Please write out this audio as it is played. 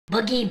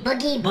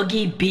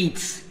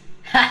BoogeyBeats.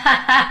 Ha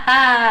ha ha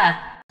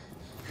ha!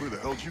 Where the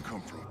hell did you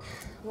come from?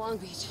 Long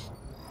Beach.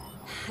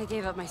 I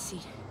gave up my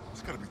seat.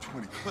 It's gotta be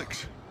 20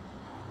 clicks.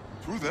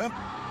 Through them?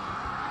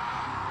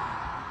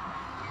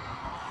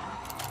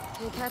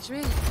 Can't catch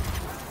me.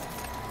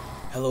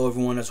 Hello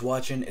everyone that's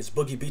watching, it's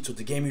BoogeyBeats with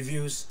the game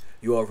reviews.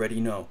 You already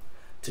know.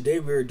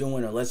 Today we are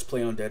doing a Let's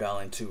Play on Dead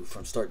Island 2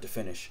 from start to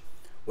finish.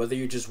 Whether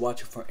you're just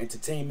watching for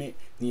entertainment,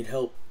 need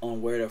help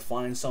on where to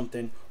find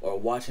something, or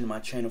watching my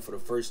channel for the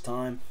first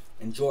time,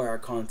 enjoy our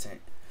content.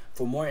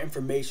 For more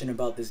information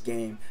about this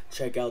game,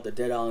 check out the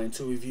Dead Island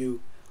 2 review.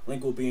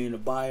 Link will be in the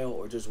bio,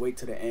 or just wait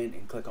to the end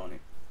and click on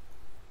it.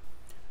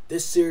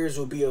 This series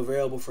will be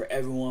available for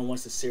everyone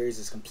once the series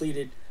is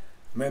completed.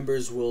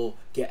 Members will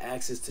get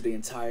access to the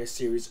entire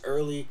series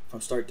early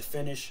from start to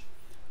finish.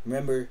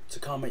 Remember to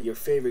comment your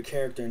favorite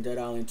character in Dead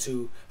Island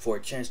 2 for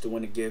a chance to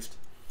win a gift.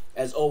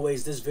 As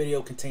always, this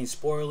video contains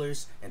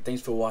spoilers, and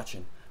thanks for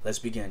watching. Let's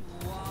begin.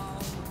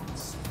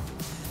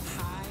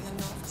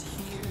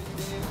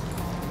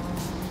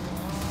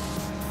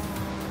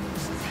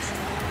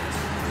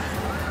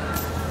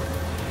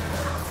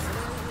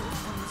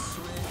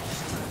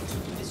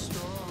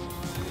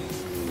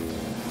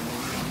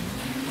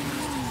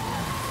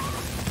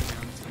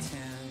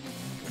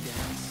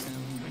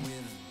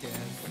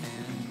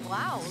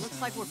 Wow,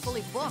 looks like we're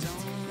fully booked.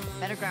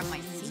 Better grab my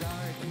seat.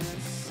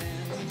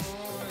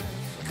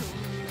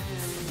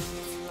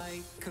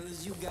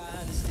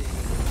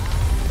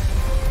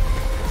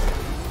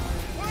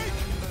 Wait!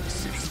 This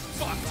city's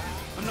fucked.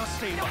 I'm not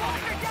staying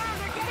behind. They're down,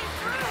 they're getting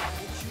through!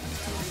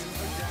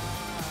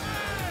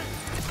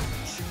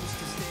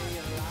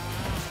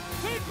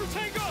 Take for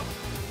tango!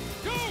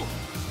 Go!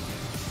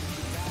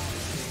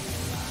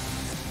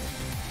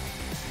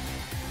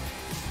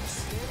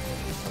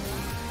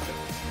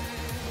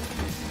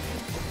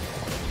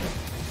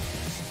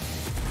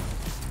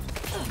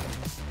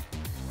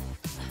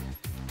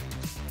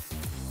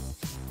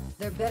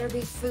 There better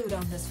be food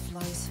on this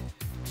flight.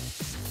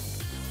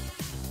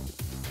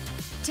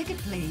 Ticket,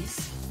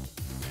 please.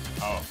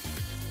 Oh,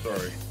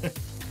 sorry.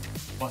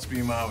 Must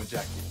be my with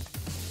Jackie.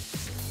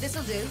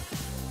 This'll do.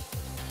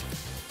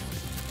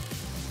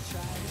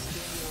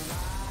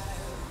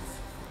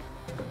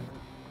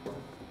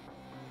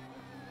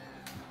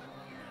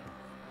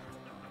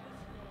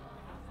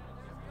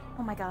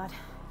 Oh my god,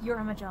 you're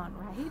Emma John,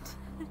 right?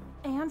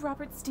 And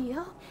Robert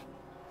Steele?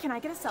 Can I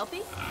get a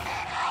selfie?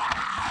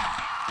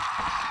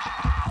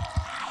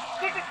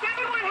 There's a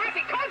 7-1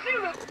 heavy, call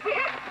Zulu!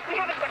 We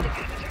have a second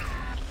passenger.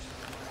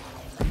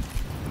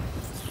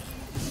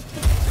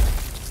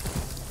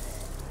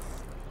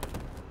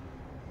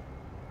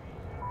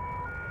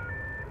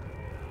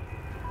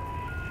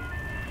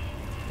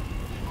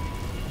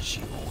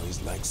 She always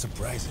likes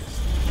surprises.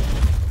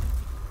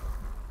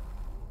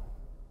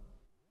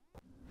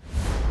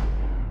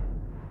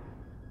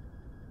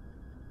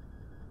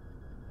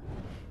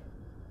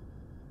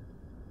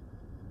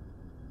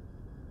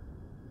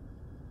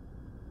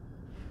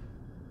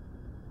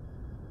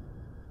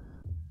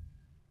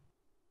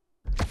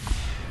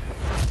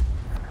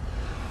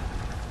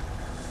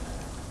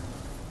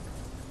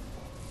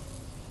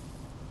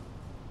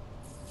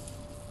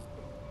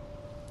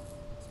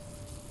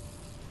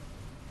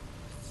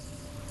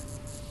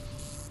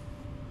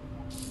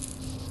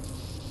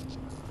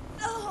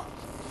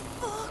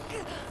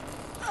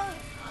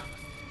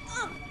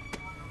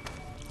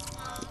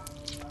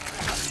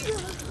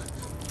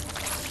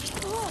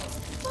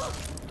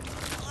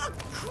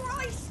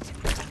 Christ!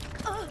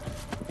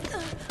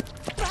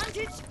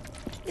 Bandage!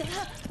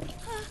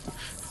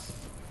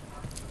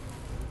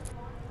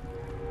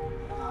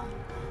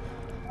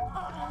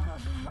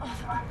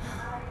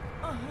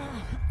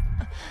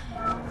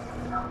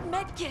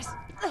 Medkit!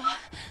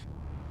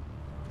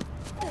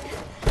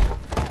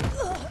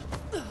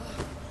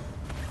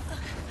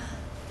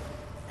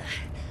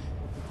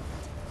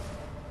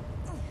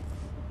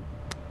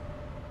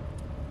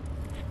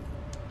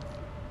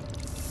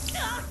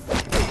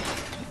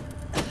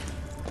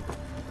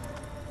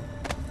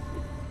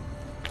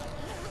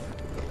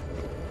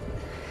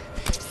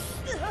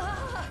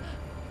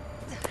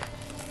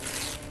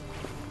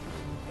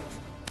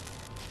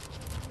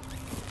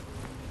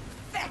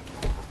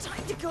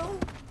 Time to go!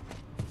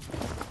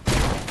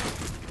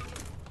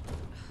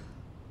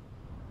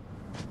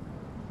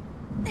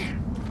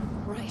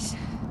 Right,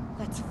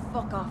 let's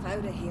fuck off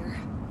out of here.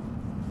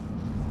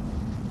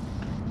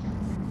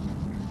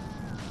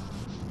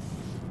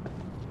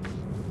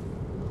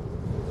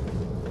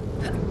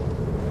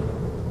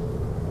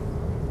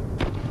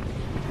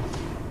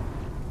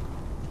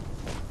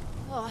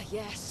 Oh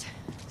yes,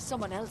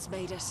 someone else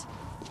made it.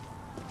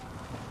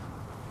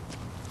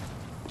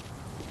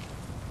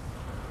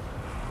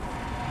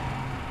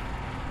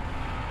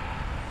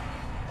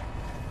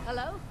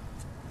 Hello?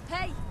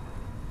 Hey!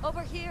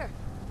 Over here!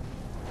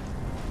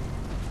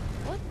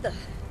 What the?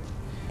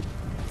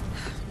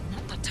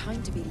 Not the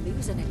time to be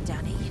losing it,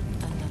 Danny.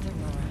 Another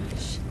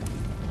mirage.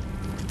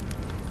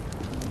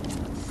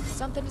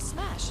 Something to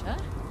smash, huh?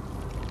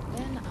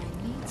 Then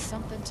I need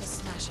something to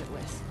smash it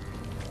with.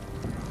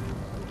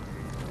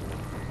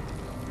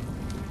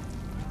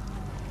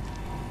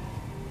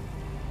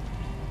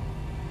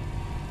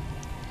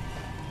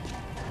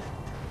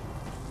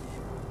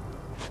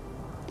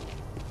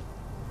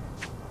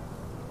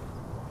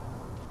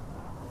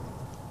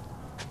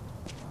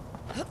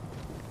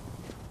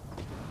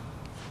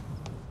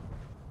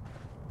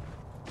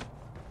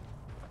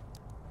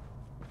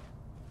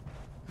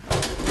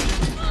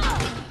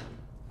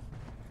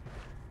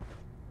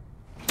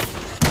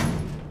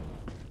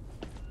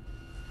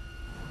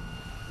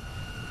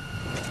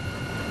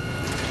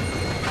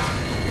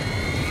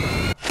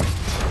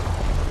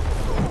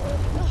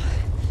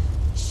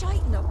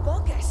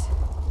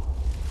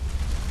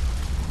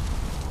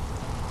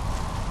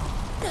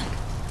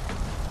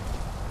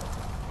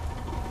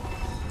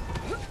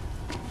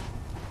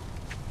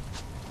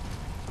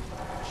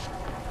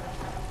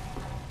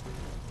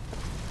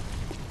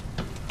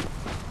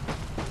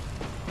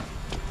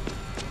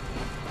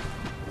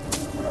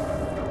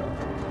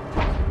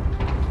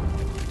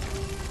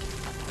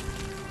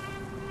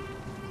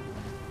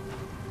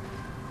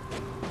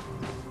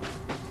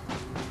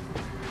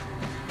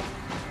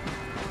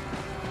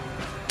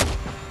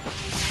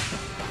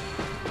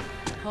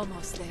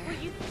 Almost there.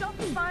 Will you stop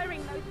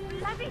firing those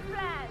bloody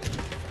flares?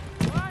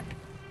 What?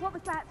 What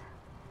was that?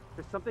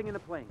 There's something in the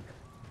plane.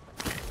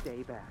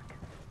 Stay back.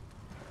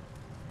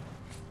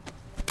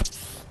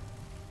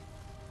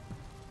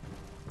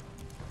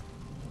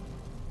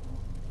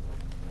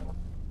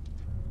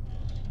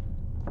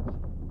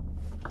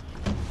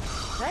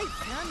 Hey,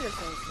 calm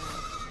yourself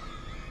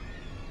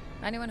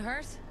now. Anyone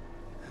hurt?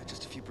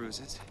 Just a few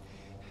bruises.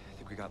 I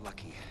think we got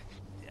lucky.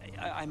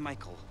 I'm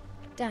Michael.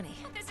 Danny.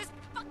 This is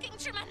fucking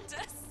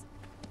tremendous.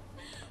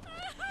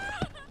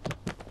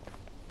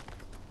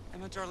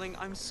 Emma, darling,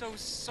 I'm so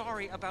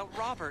sorry about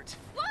Robert.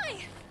 Why?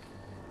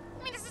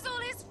 I mean, this is all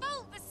his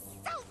fault, the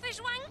selfish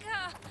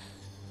wanker.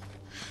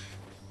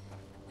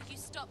 Will you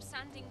stop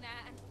standing there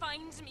and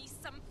find me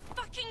some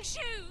fucking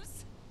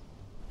shoes?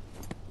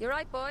 You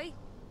right, boy?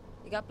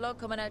 You got blood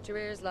coming out your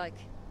ears like...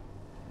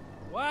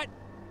 What?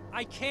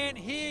 I can't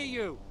hear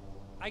you.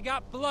 I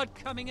got blood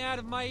coming out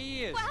of my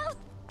ears. Well,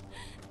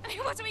 I mean,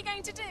 what are we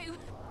going to do?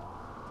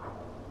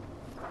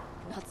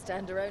 Not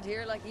stand around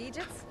here like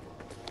Egypts?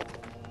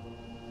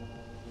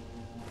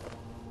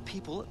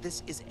 People,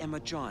 this is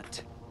Emma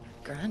Jaunt.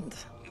 Grand.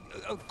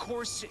 Of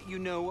course, you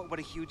know what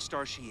a huge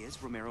star she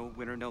is. Romero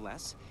winner, no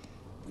less.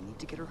 We need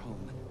to get her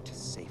home to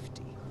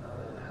safety.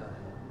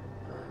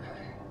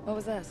 What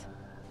was that?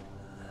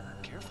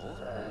 Careful.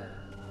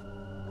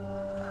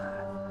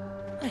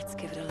 Let's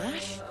give it a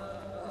lash.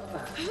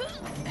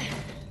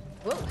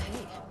 Whoa,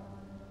 hey.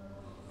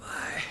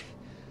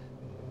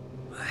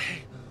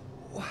 My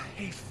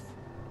wife.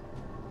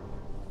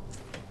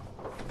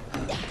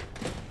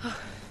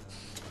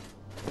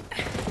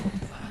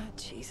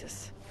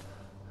 Jesus.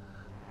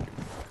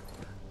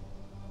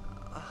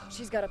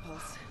 She's got a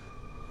pulse.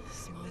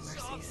 Small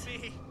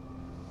mercies.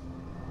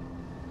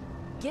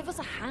 Give us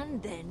a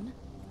hand, then.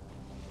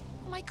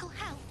 Michael,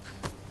 help.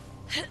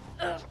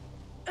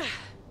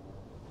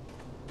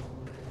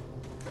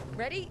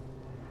 Ready?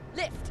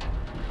 Lift.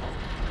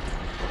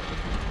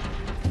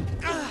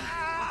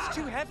 It's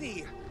too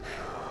heavy.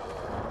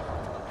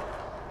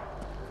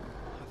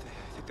 I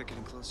think they're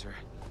getting closer.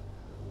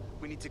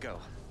 We need to go.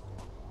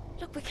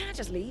 Look, we can't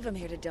just leave him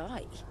here to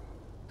die.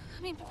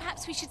 I mean,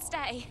 perhaps we should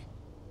stay.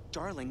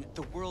 Darling,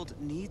 the world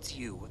needs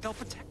you. They'll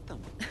protect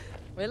them.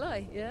 Will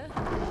I? Yeah?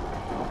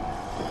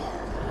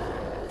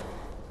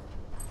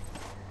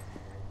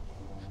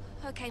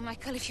 Okay,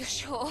 Michael, if you're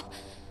sure.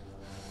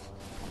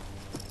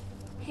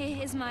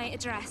 Here is my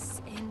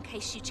address, in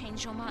case you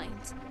change your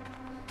mind.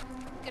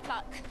 Good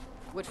luck.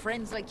 With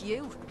friends like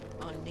you,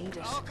 I'll need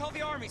it. I'll call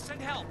the army. Send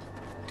help.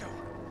 Go.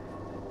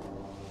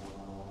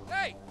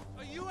 Hey,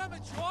 are you Emma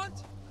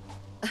Jaunt?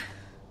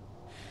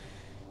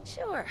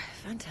 Sure,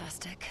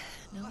 fantastic.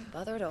 No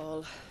bother at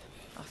all.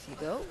 Off you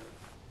go.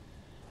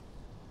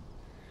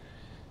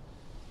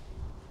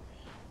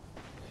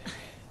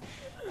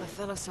 A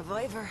fellow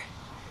survivor.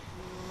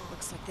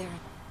 Looks like they're...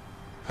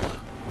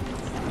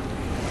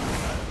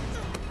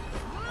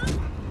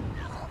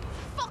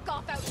 Fuck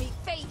off out me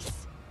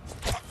face!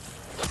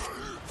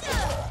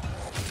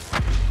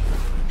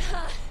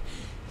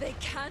 They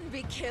can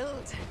be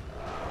killed.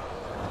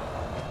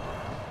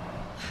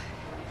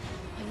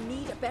 I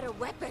need a better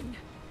weapon.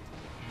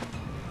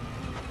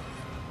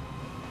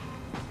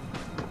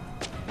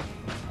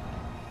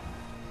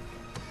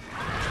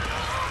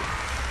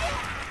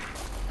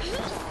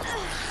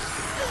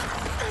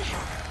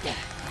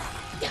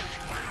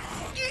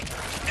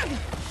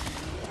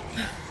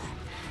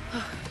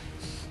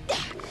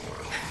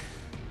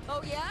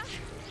 Oh yeah?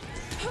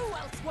 Who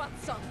else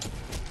wants some?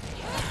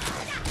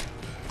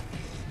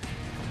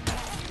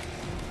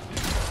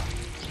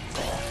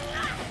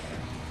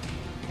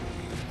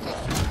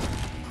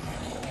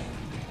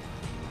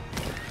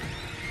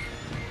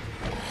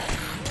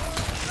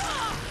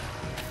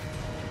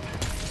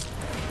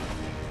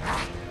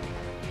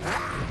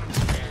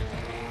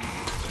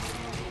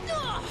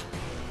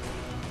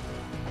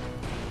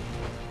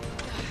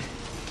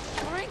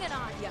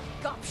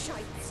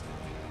 Shites.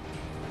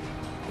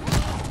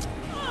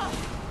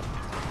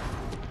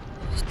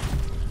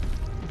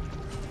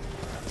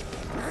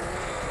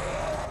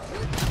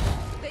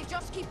 They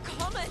just keep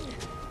coming.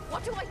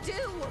 What do I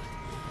do?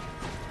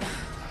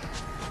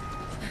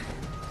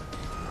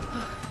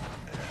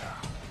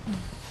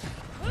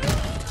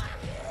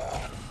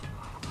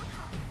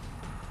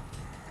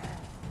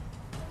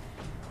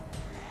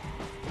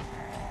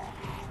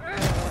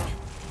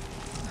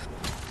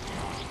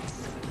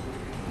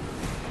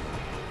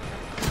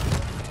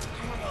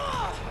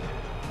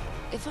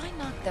 If I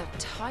knock that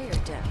tire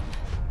down,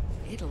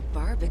 it'll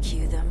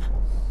barbecue them.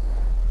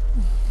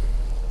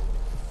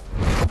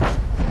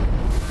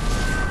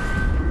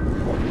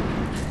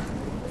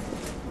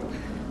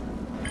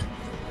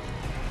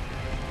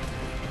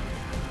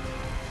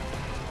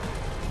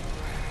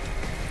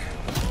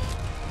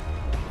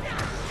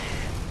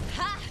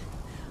 Ha!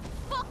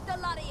 Fuck the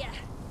lot of you!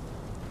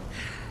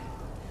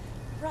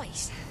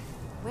 Right,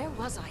 where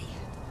was I?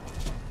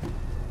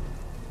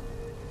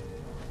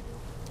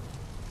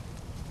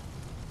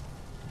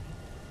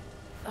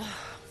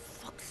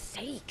 Fuck's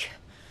sake.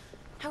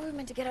 How are we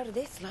meant to get out of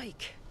this,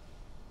 like?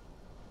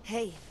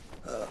 Hey.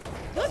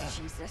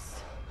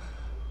 Jesus.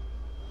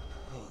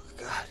 Oh,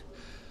 God.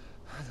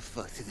 How the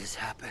fuck did this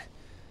happen?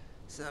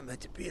 It's not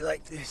meant to be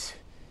like this.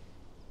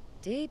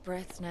 Deep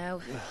breaths now.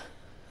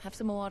 Have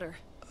some water.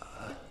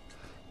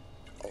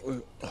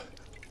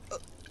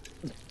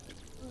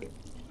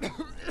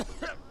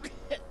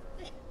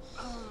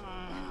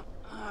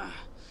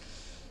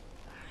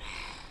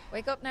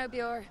 Wake up now,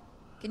 Bjor.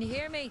 Can you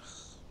hear me?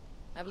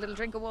 Have a little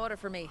drink of water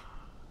for me.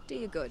 Do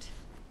you good.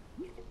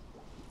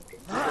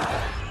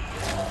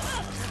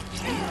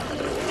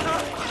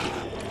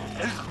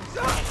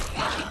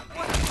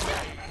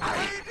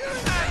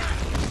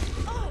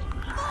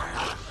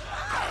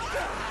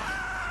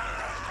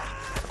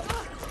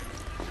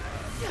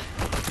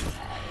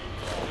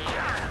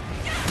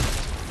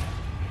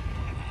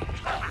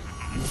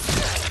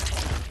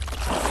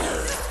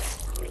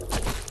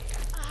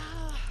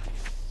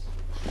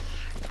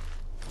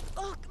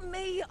 Fuck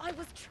me, I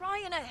was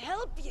trying to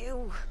help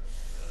you.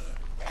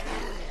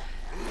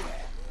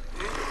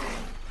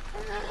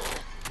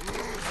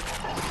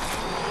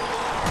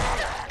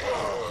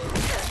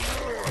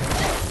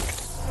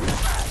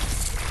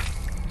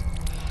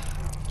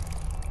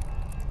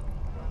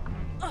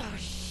 Oh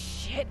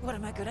shit, what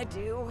am I gonna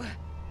do?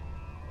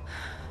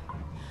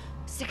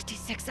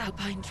 66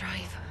 Alpine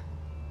Drive.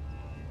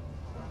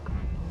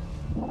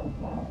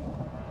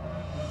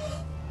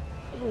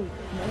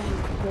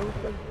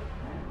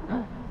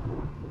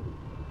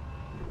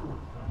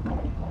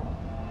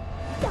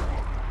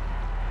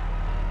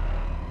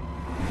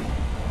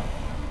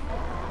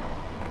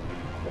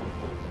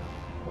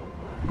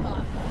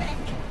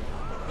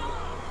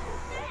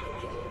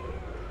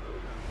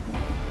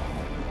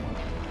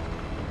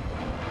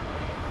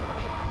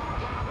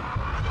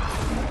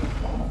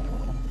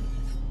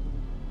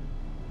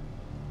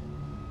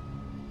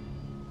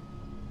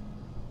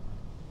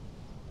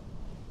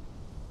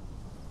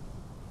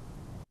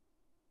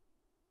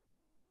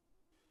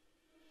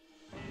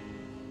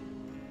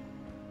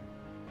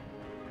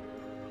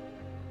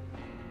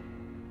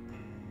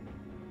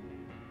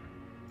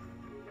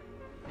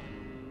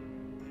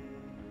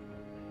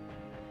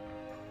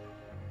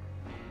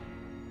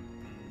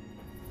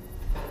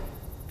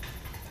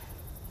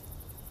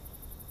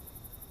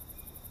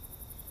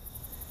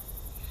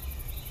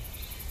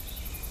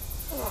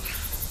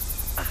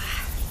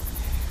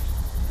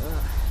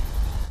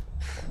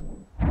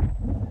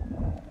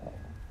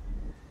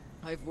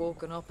 I've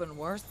woken up in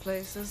worse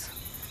places.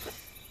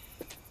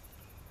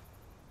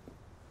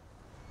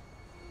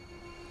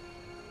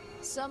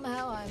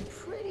 Somehow I'm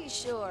pretty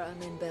sure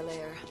I'm in Bel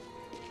Air.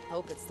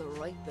 Hope it's the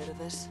right bit of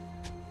it.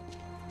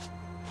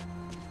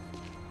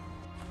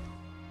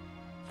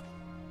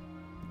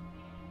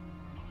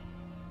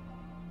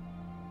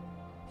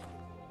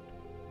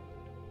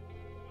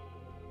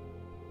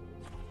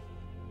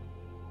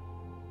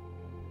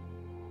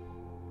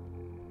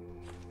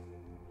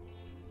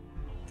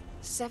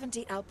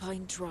 "70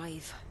 Alpine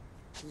Drive.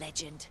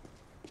 Legend.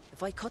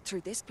 If I cut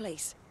through this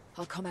place,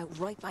 I'll come out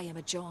right by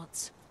Emma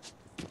John's.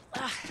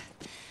 Ah,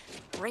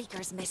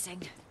 breaker's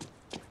missing.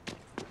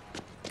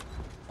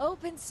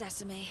 Open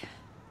sesame.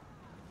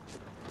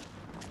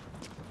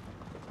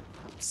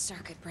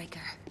 Circuit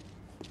breaker.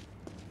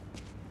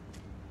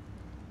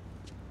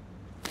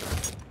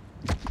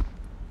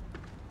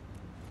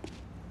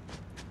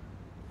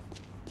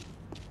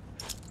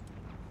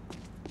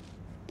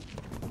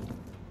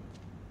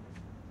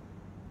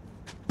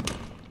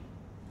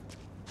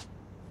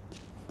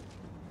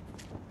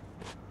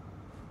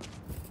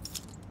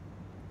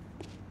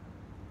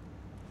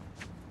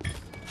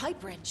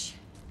 Pipe wrench.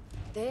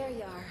 There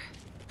you are.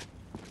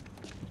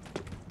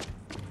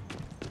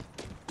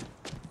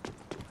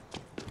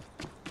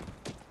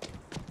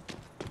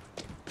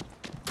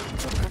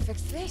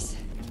 Perfect fit.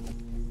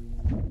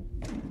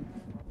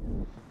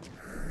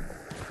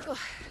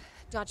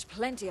 Dodged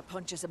plenty of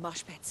punches and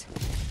mosh pits.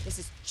 This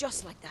is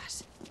just like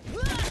that.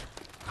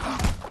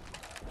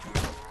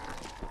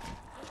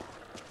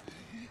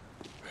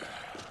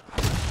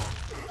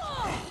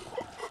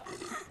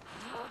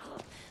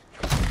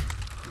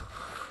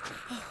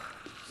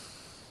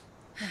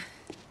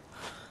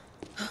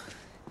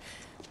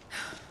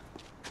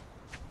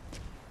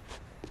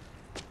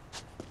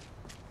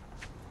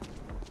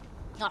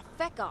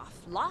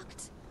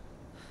 Locked?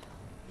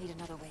 Need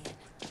another way in.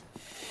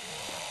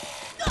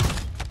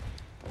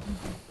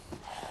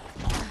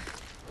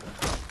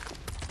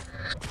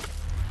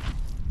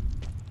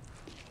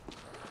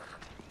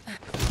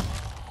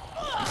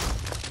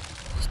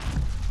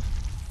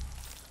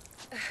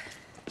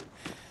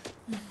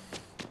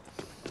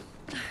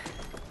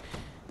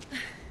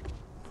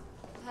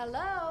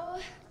 Hello?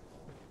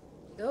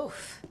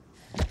 Oof.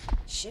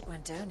 Shit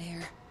went down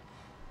here.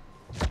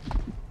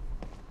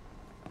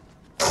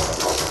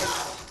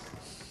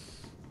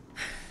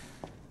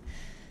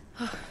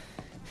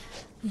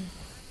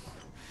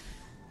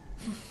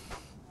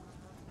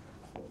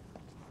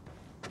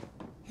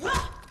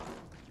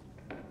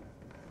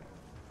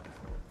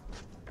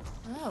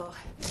 Oh,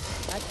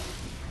 that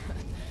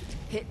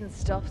hitting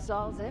stuff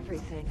solves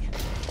everything.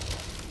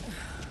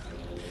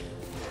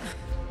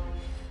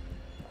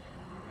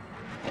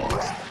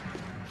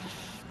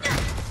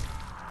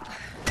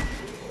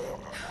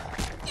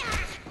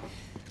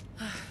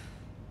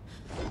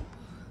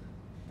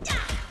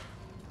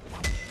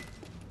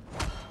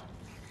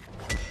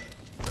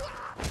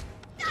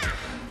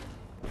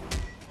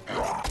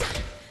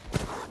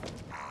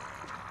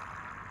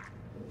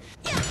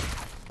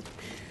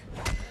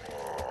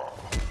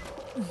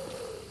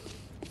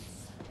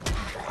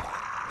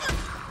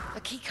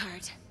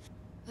 Keycard.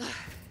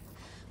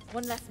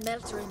 One less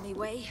melter in me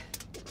way.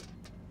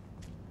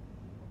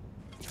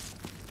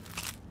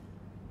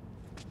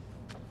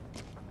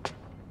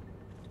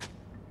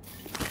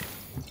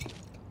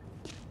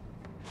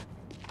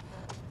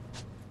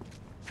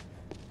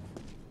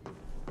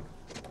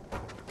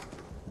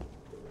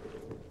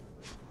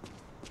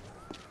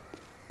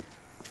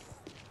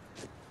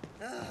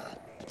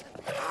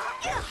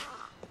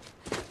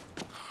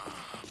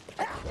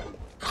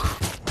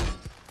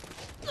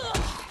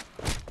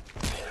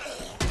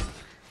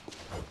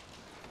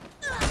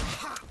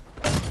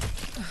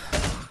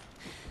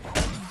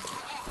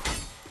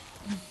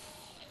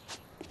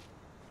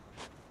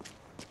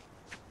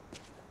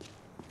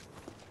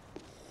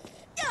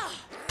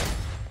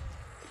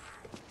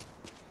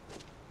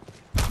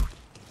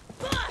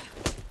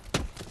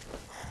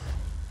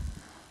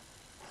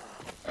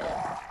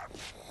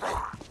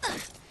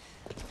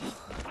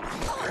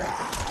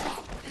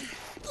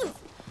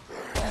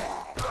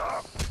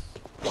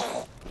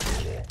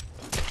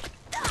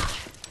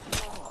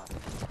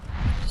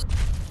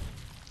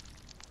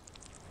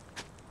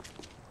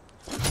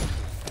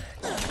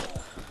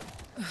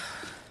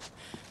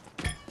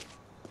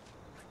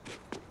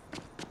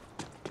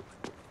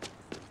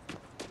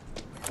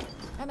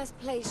 Emma's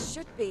place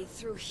should be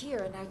through here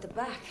and out the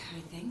back, I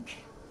think.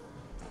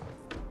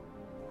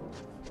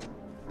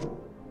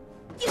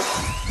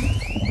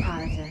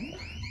 Pardon?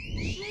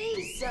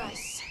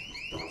 Jesus!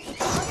 Look it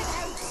out!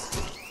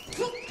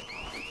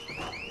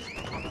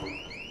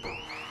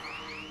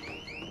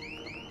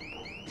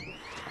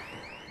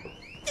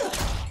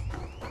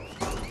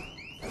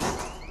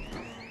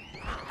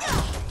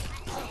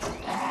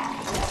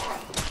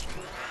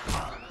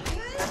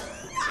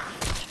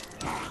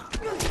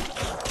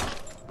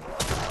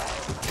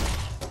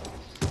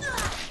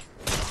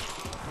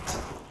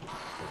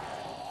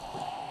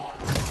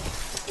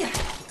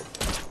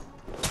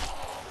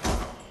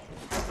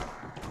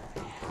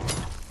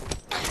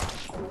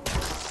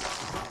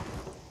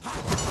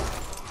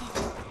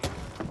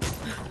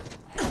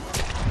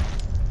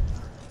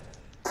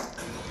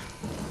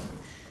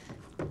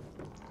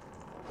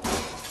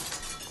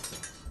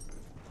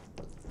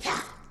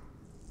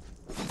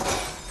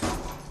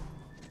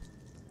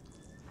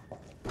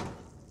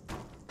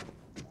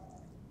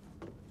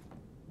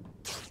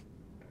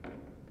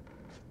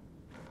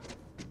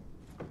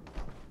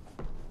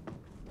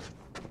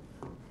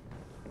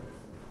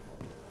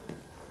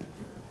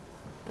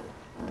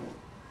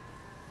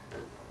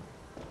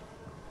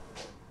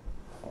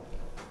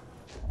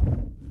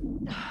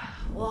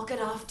 Walk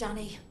it off,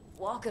 Danny.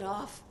 Walk it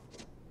off.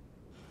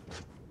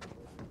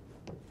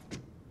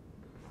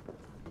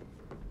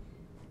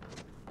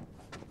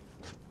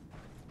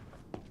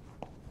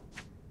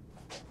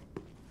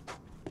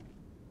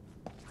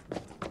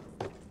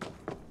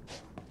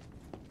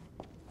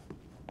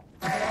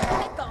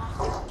 Take off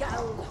your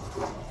gown.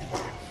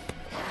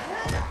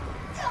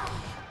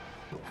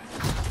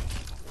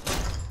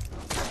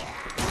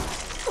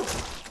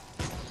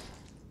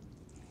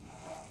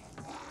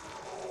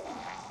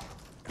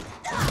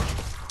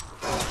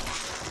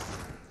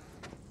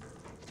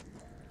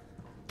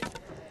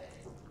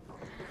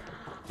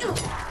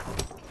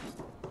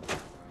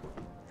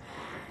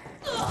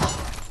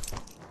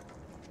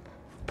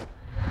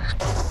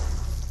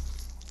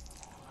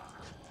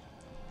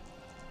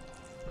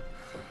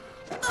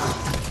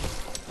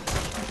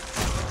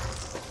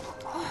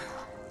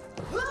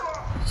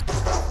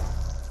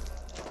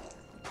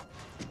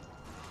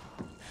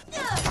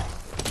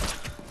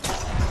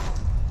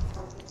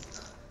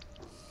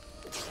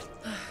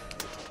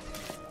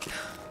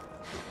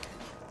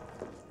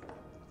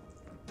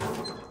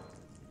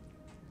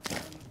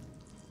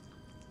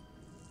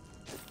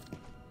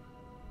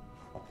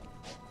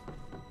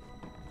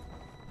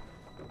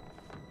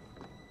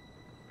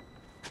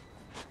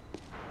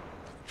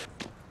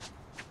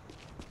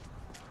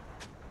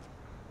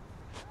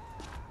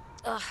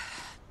 Ugh,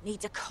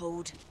 needs a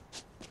code.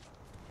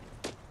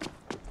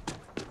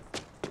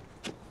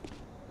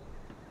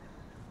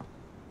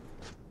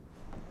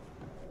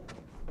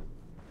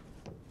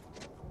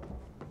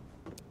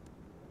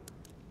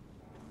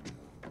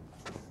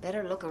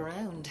 Better look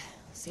around,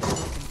 see what I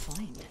can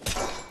find.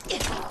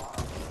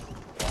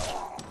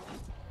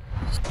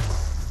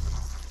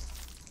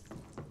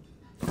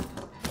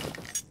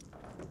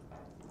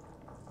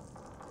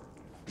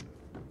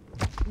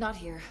 Not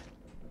here.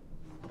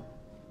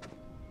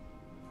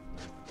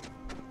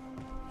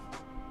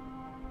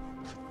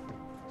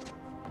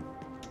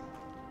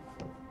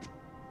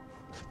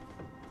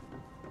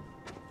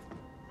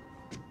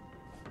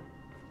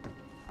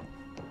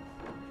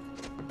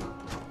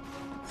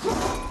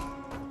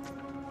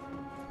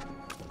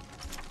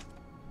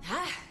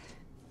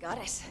 Got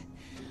it.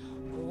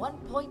 1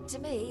 point to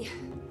me.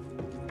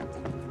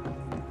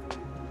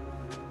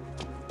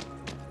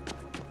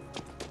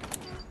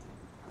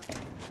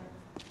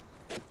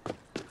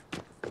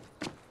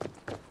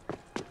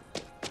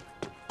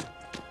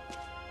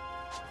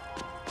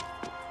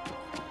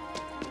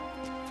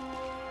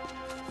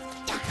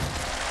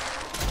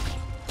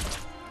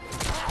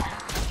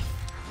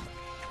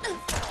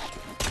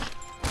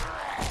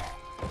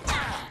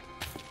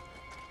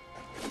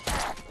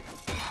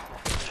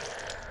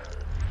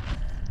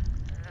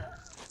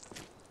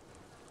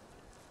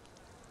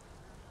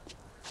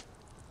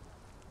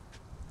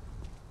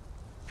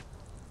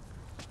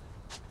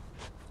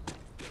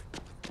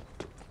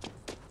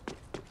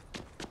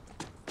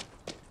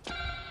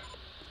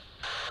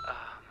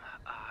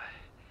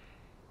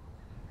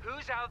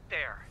 Who's out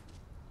there?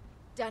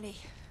 Danny,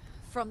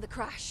 from the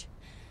crash.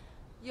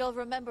 You'll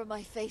remember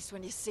my face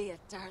when you see it,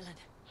 darling.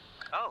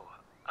 Oh,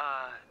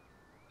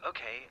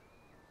 okay.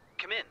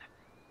 Come in.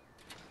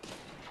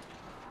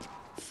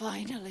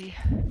 Finally.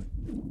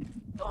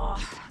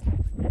 Oh,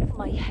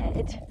 my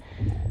head.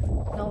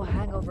 No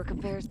hangover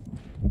compares.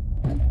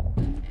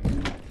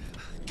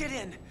 Get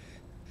in!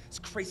 This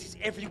crazy's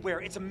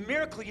everywhere. It's a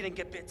miracle you didn't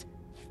get bit.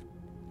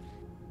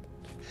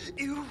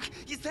 Ew,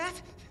 is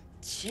that?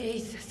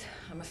 Jesus,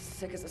 I'm as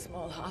sick as a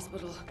small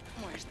hospital.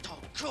 Muerto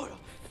culo.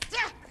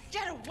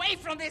 Get away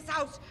from this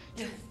house!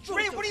 You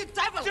Wait, what are you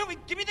devil! doing?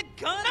 Give me the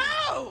gun!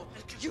 No!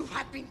 You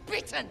have been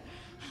beaten!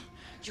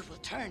 You will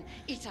turn.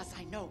 Eat as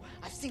I know.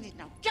 I've seen it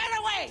now. Get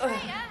away!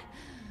 Freya,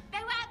 they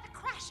were at the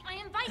crash. I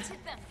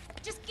invited them.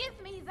 Just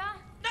give me the...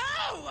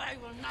 No! I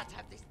will not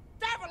have this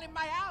devil in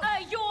my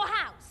house! Your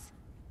house.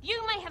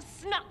 You may have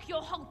snuck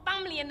your whole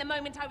family in the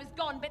moment I was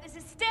gone, but this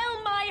is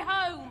still my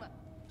home.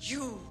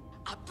 You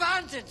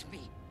abandoned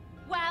me!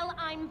 Well,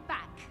 I'm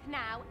back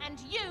now, and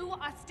you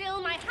are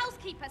still my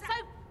housekeeper, so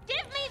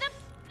give me the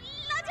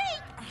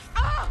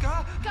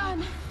bloody...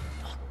 gun.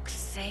 Fuck's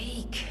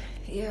sake.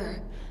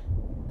 Here.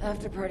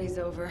 After party's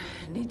over,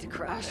 need to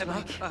crash,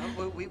 Emma,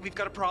 we've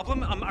got a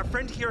problem. Our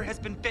friend here has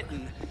been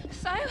bitten.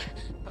 So?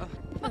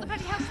 What the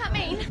bloody hell does that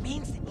mean? It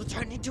means they will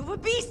turn into a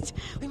beast!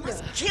 We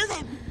must kill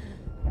them!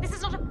 This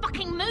is not a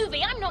fucking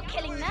movie. I'm not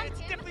killing them. It's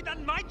definitely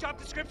not my job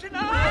description.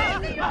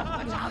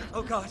 Ah!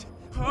 Oh, God.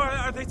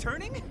 Are they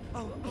turning?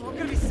 Oh, I'm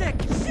gonna be sick.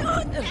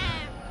 Shoot them!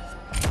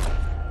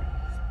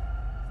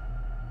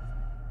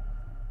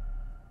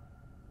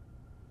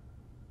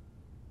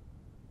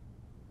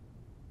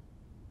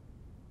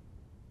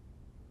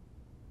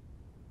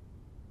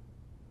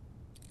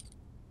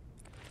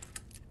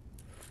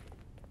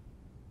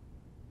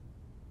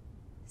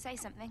 Say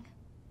something.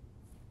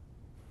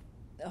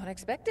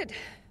 Unexpected.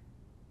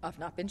 I've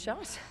not been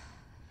shot.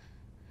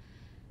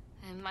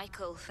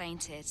 Michael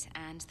fainted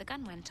and the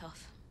gun went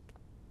off.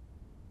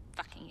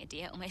 Fucking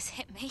idiot almost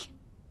hit me.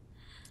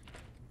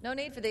 No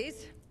need for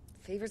these.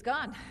 Fever's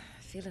gone.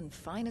 Feeling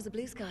fine as a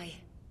blue sky.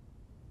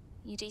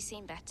 You do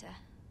seem better.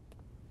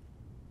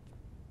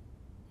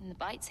 And the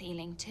bite's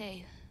healing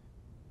too.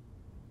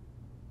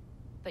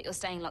 But you're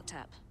staying locked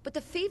up. But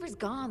the fever's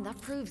gone.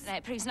 That proves... No,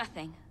 it proves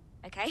nothing,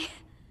 okay?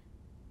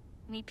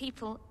 I mean,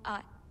 people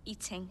are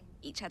eating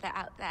each other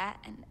out there,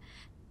 and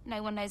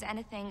no one knows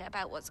anything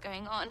about what's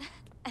going on.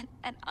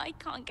 And I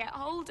can't get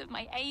hold of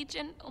my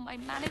agent or my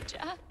manager.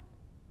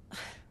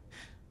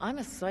 I'm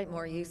a sight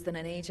more use than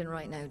an agent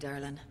right now,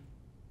 darling.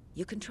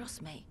 You can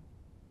trust me.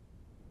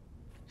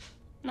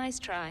 Nice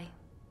try.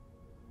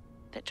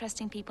 But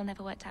trusting people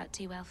never worked out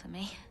too well for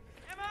me.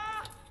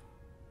 Emma!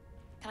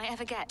 Can I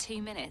ever get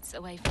 2 minutes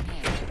away from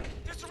here?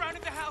 They're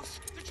surrounding the house.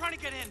 They're trying to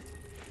get in.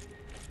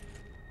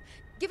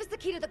 Give us the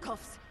key to the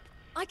cuffs.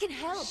 I can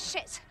help.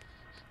 Shit.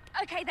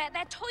 Okay,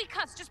 they're toy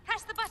cuffs. Just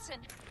press the button.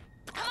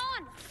 Come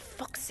on!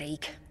 Fuck's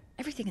sake.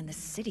 Everything in this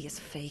city is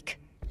fake.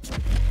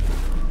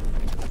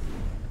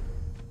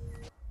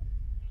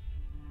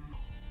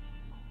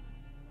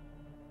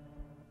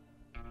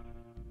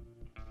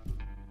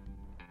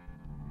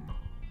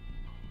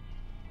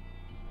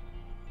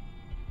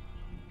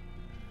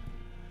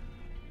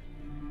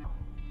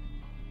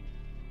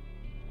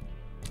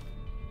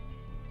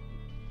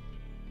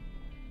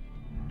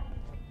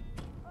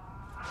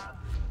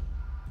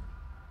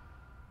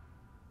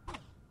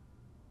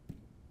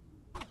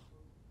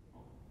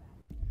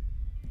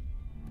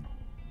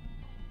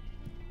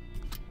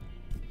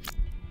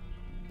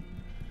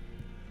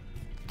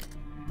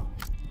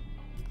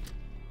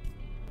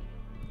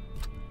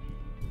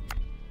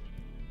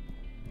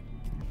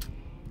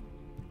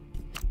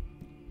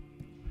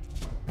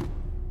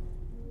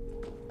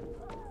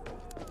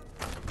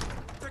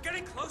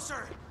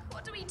 closer!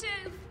 What do we do?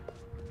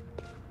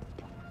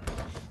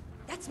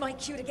 That's my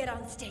cue to get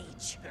on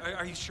stage.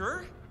 Are you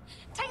sure?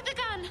 Take the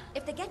gun.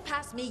 If they get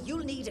past me, you'll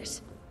need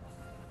it.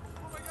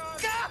 Oh my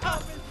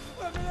God!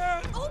 Let me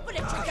in! Open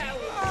it, you go!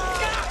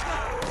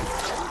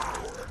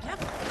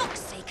 For fuck's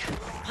sake,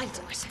 I'll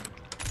do it.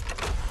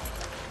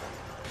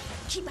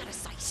 Keep out of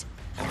sight.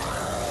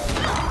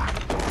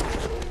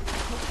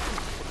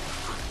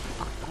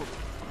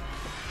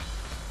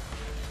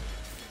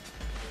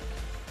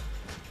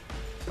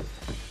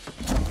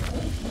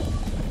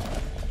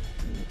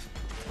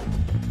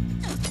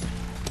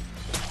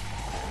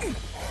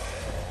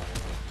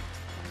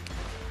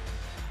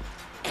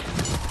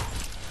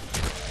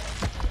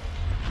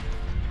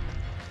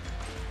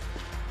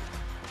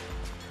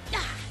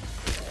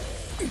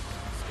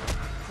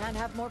 Can't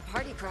have more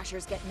party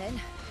crashers getting in.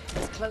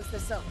 Let's close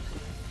this up.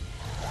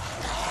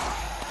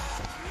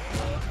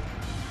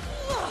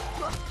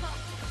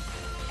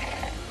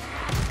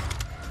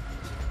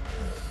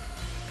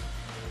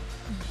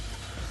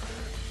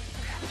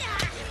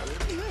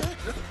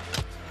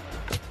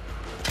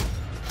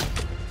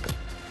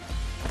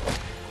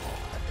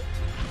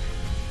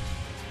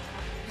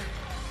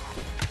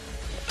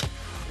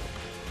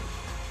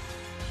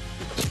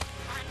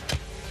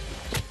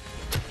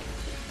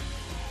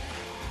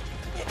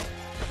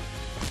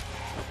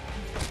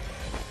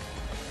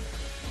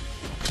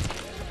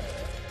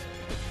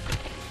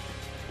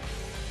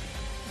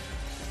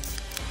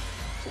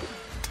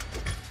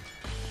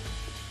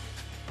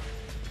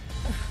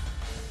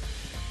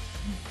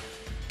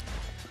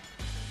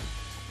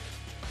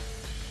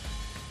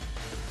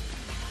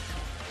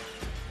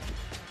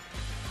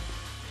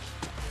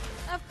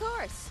 Of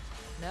course.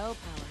 No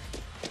power.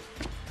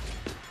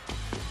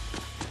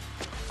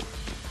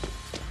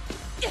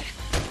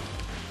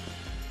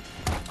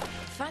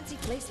 Fancy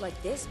place like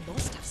this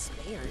must have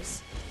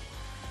spares.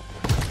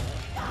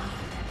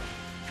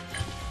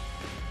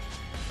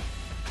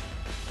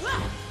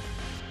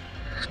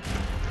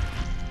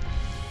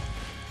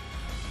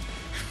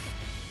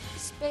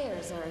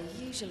 Spares are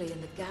usually in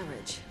the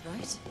garage,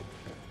 right?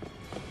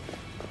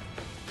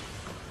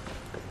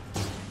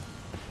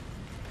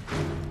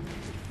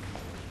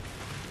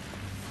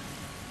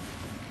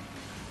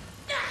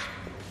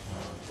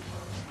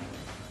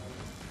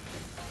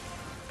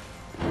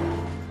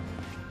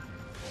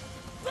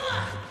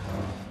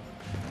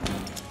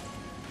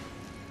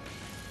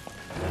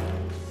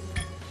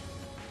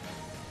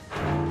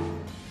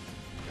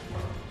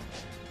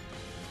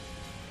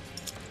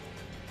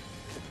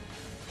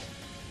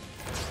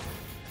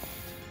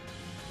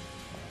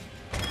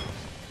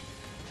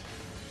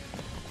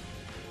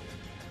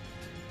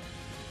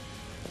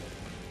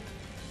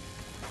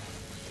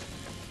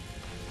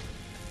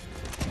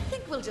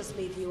 We'll just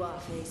leave you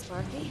off, eh,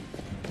 Sparky?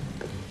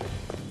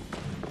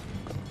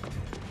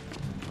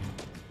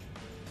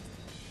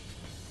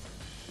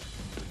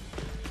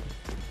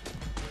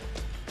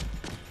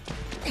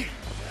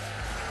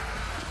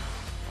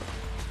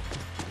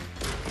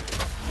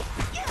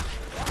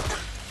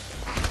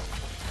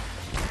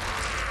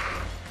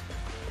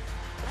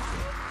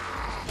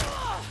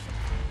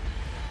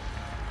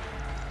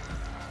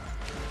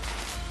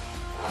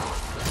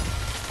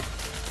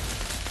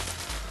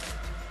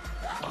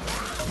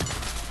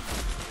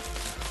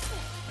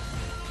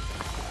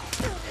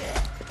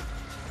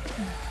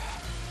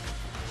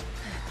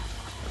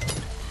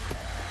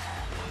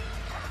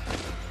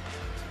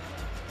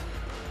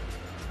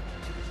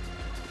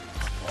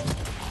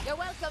 You're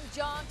welcome,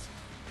 Jaunt.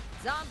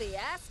 Zombie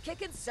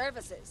ass-kicking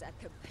services at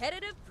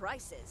competitive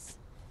prices.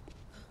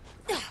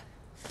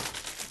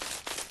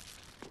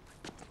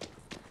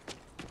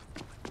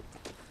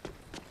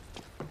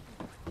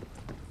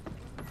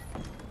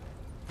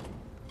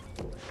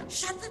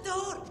 Shut the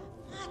door!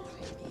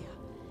 Madre mia.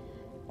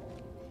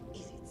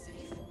 Is it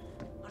safe?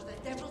 Are the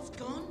devils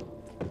gone?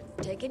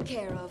 Taken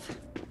care of.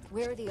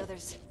 Where are the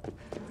others?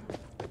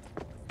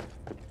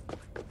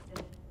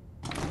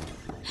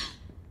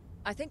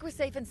 I think we're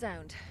safe and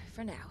sound,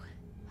 for now.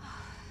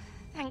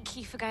 Thank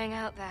you for going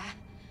out there.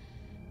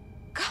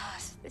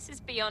 God, this is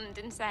beyond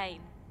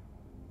insane.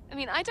 I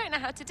mean, I don't know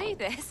how to do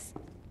this.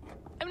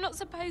 I'm not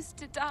supposed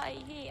to die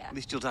here. At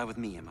least you'll die with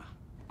me, Emma.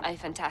 Oh,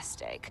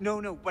 fantastic. No,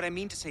 what I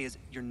mean to say is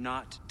you're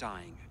not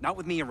dying. Not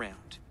with me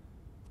around.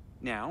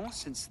 Now,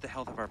 since the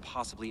health of our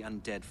possibly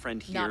undead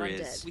friend here Not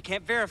is... undead. We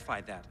can't verify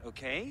that,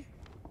 okay?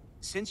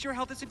 Since your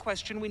health is in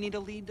question, we need a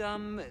lead,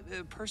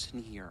 person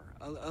here.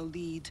 A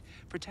lead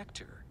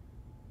protector.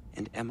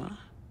 And Emma,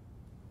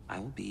 I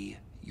will be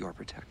your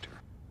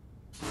protector.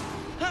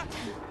 I'll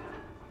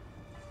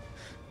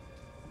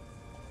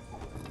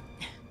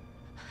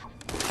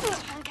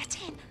get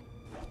in.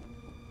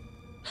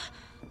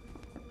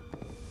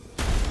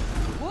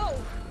 Whoa!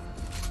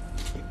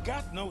 You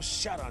got no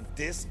shot on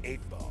this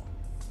 8-ball.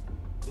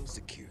 Lose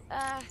the cue.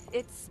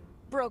 It's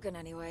broken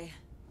anyway.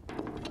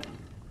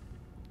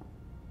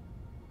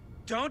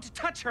 Don't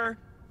touch her!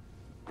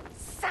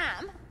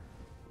 Sam?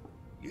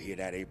 You hear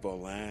that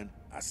 8-ball line?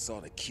 I saw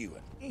the cue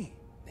and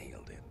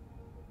nailed it.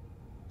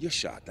 You're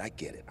shocked, I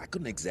get it. I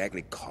couldn't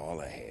exactly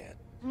call ahead.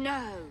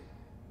 No.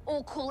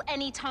 Or call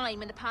any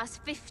time in the past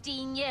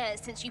 15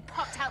 years since you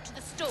popped out to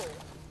the store.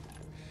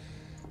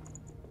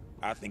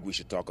 I think we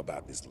should talk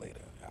about this later.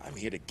 I'm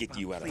here to get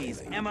you out Please,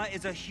 of here. Emma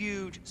is a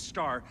huge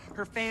star.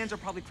 Her fans are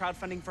probably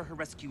crowdfunding for her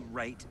rescue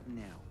right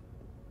now.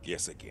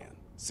 Guess again.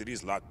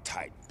 City's locked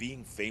tight.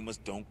 Being famous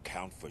don't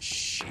count for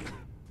shit.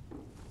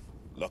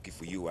 Lucky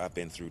for you, I've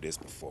been through this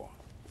before.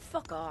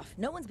 Fuck off.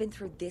 No one's been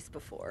through this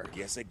before.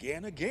 Guess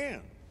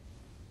again.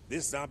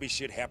 This zombie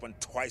shit happened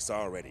twice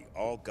already.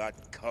 All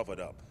got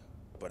covered up.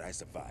 But I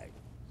survived.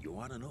 You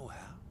wanna know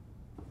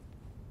how?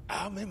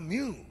 I'm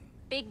immune.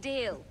 Big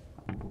deal.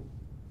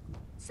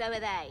 So are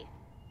they.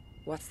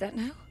 What's that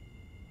now?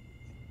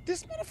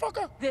 This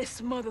motherfucker? This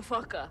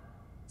motherfucker.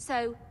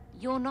 So,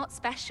 you're not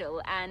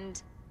special,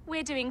 and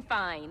we're doing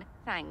fine,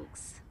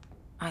 thanks.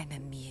 I'm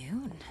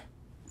immune.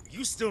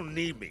 You still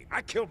need me.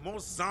 I killed more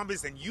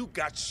zombies than you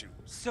got shoes.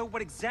 So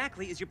what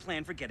exactly is your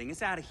plan for getting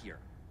us out of here?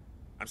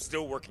 I'm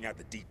still working out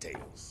the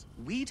details.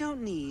 We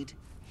don't need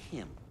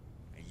him.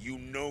 And you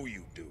know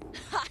you do.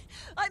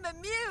 I'm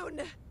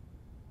immune!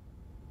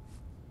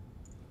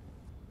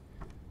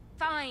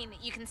 Fine,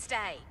 you can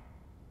stay.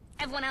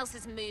 Everyone else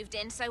has moved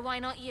in, so why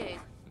not you?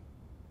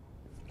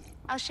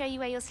 I'll show you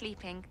where you're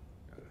sleeping.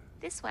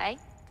 This way.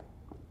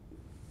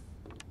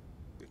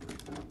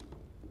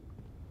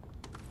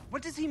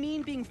 What does he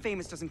mean being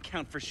famous doesn't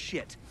count for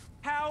shit?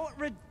 How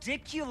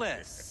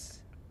ridiculous!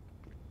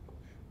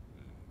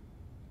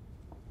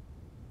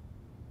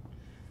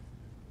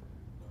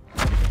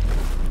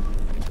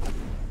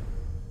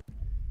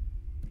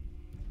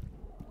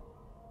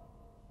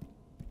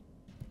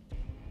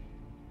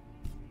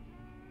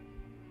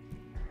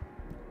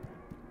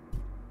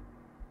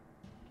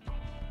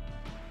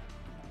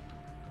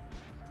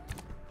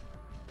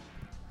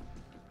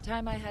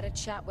 Time I had a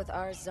chat with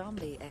our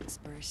zombie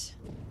expert.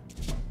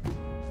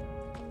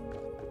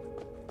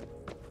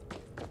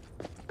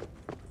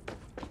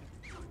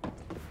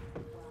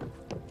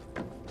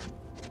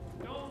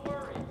 Don't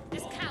worry.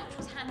 This couch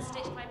was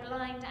hand-stitched by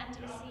blind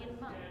Andalusian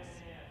monks.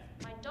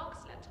 My dog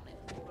slept on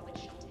it before Robert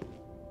shot it.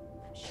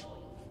 I'm sure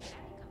you'll be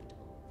very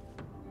comfortable.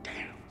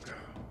 Damn,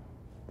 girl.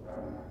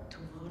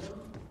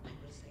 Tomorrow, I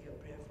will say a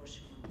prayer for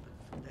Sean,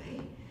 but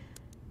today...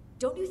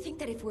 Don't you think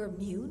that if we're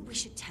immune, we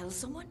should tell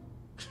someone?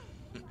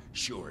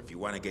 Sure, if you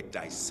want to get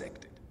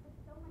dissected.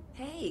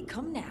 Hey,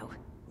 come now.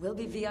 We'll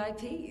be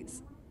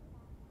VIPs.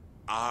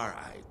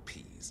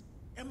 RIPs.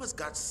 Emma's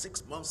got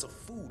 6 months of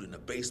food in the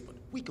basement.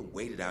 We can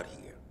wait it out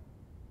here.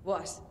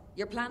 What?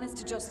 Your plan is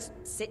to just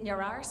sit in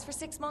your arse for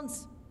 6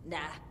 months? Nah.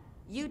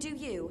 You do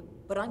you,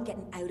 but I'm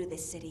getting out of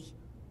this city.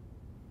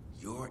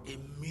 You're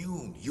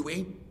immune. You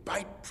ain't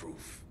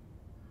bite-proof.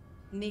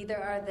 Neither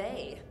are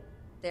they.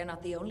 They're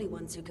not the only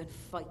ones who can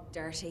fight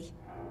dirty.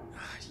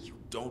 You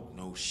don't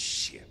know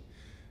shit.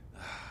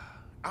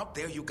 Out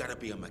there, you gotta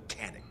be a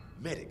mechanic,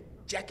 medic.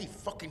 Jackie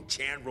fucking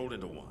Chan rolled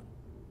into one.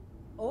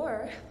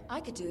 Or I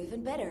could do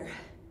even better.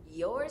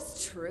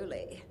 Yours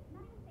truly.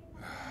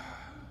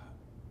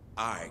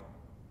 Alright,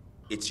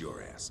 it's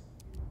your ass.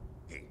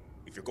 Hey,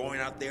 if you're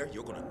going out there,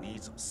 you're gonna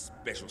need some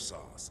special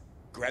sauce.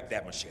 Grab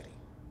that machete.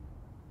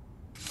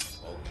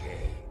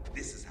 Okay,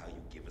 this is how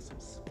you give us some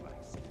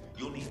spice.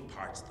 You'll need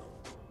parts,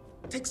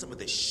 though. Take some of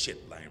this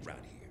shit lying around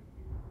here.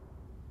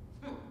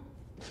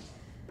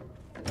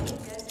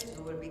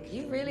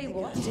 You really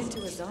walked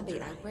into a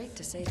zombie outbreak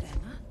to save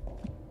Emma?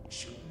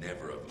 Should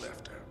never have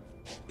left her.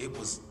 It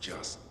was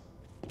just...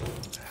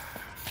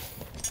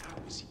 How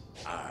was you?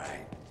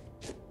 Alright.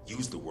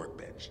 Use the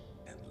workbench,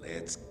 and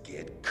let's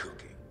get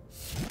cooking.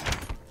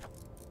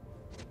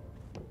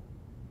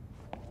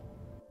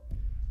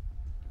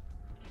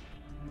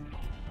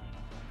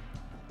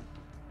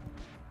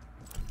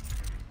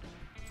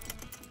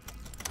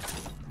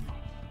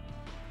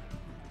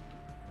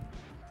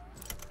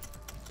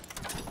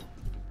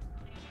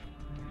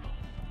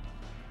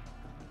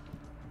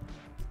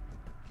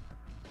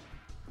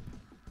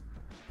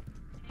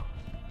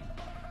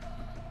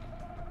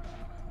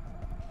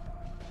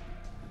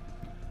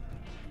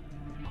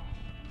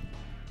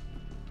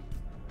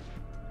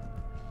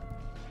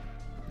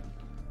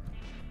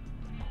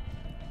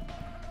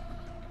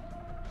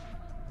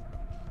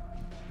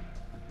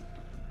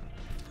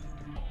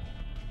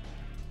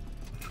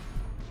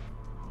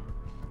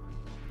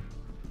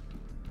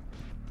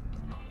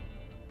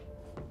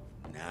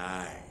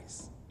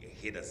 Nice. You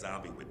hit a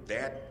zombie with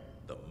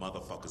that, the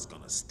motherfucker's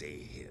gonna stay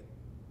hit.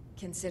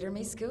 Consider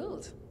me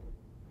schooled.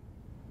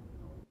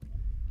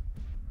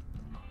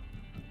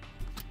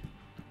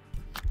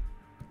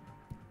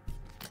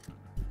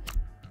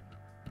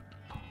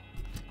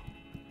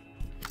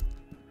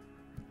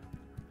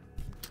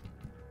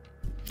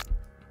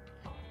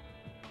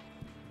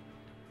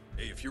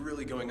 Hey, if you're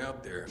really going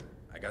out there,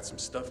 I got some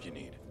stuff you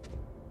need.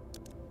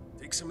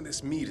 Take some of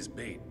this meat as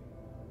bait.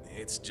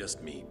 It's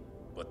just meat,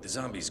 but the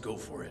zombies go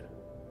for it.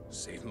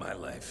 Saved my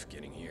life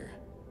getting here.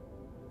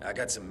 I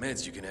got some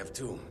meds you can have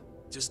too.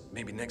 Just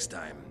maybe next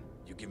time,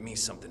 you give me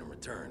something in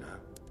return, huh?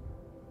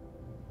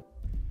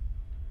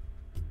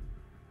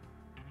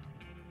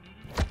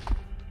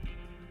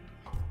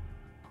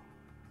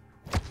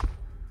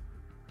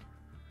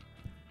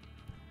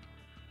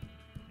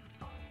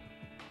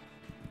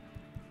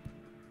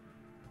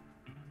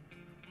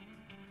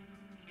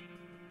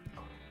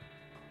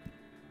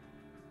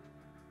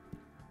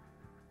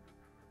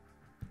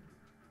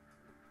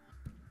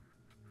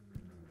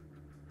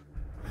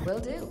 Will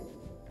do.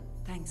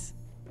 Thanks.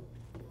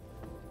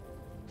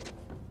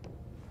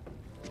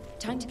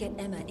 Time to get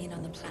Emma in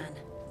on the plan.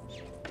 I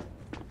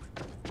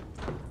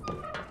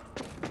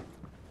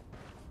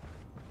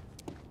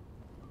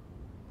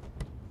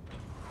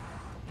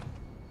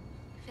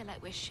feel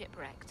like we're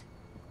shipwrecked.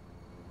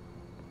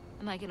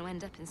 Am I going to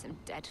end up in some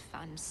dead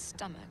fan's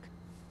stomach?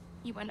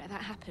 You won't let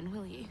that happen,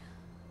 will you?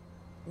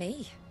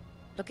 Me?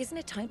 Look, isn't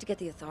it time to get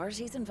the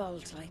authorities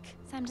involved, like?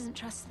 Sam doesn't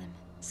trust them.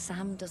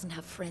 Sam doesn't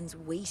have friends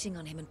waiting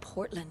on him in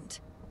Portland.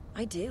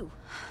 I do.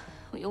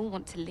 We all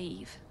want to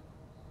leave.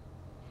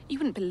 You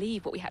wouldn't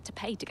believe what we had to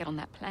pay to get on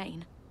that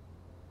plane.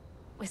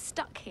 We're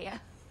stuck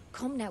here.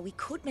 Come now, we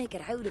could make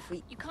it out if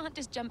we... You can't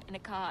just jump in a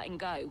car and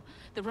go.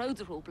 The roads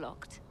are all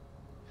blocked.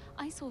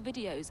 I saw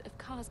videos of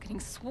cars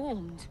getting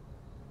swarmed.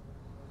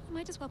 You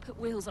might as well put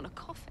wheels on a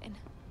coffin.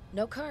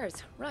 No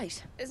cars,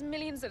 right. There's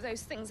millions of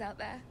those things out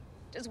there,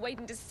 just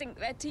waiting to sink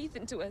their teeth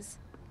into us.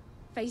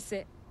 Face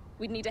it,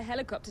 we'd need a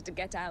helicopter to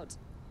get out.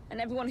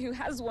 And everyone who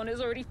has one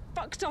is already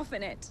fucked off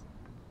in it.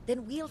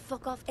 Then we'll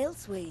fuck off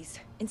elseways,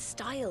 in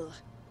style.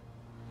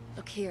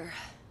 Look here.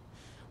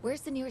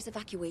 Where's the nearest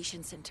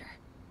evacuation center?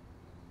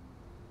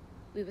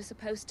 We were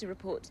supposed to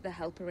report to the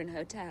helper in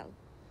hotel.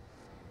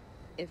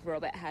 If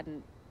Robert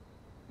hadn't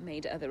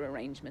made other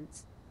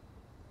arrangements.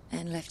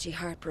 And left you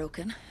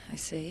heartbroken, I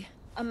see.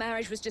 Our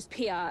marriage was just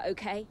PR,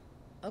 okay?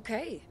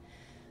 Okay.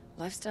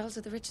 Lifestyles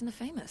of the rich and the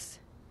famous.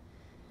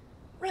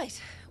 Right.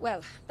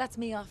 Well, that's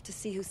me off to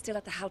see who's still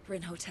at the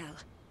Halperin Hotel.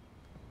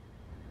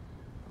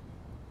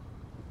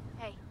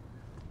 Hey.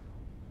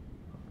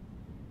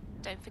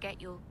 Don't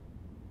forget your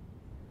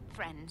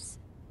friends,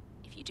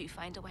 if you do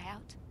find a way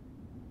out.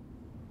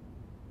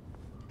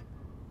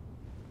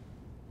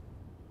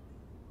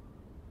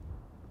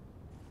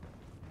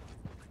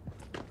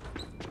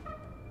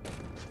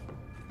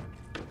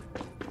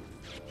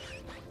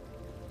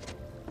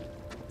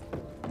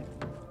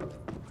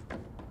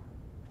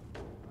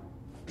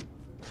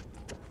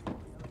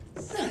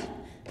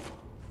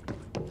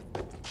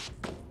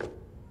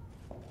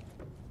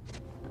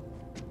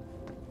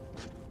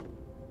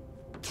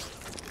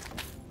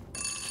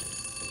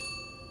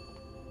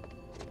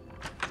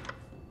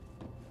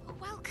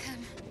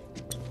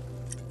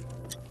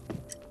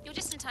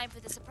 Time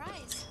for the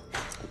surprise.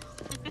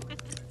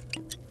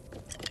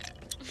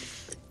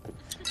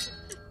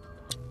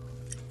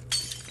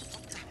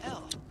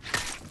 Hell.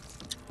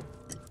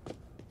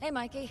 Hey,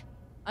 Mikey.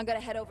 I'm gonna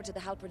head over to the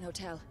Halperin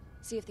Hotel.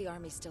 See if the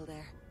army's still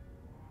there.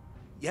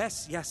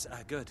 Yes,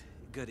 good.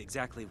 Good,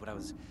 exactly what I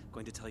was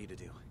going to tell you to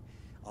do.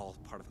 All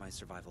part of my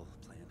survival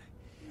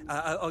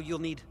plan. Oh, you'll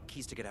need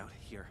keys to get out.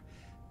 Here.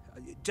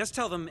 Just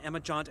tell them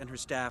Emma Jaunt and her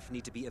staff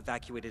need to be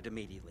evacuated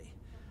immediately.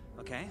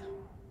 Okay?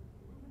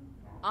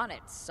 On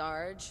it,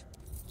 Sarge.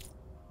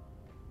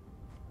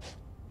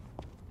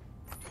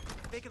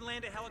 They can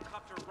land a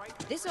helicopter right...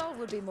 This all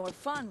would be more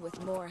fun with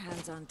more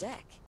hands on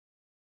deck.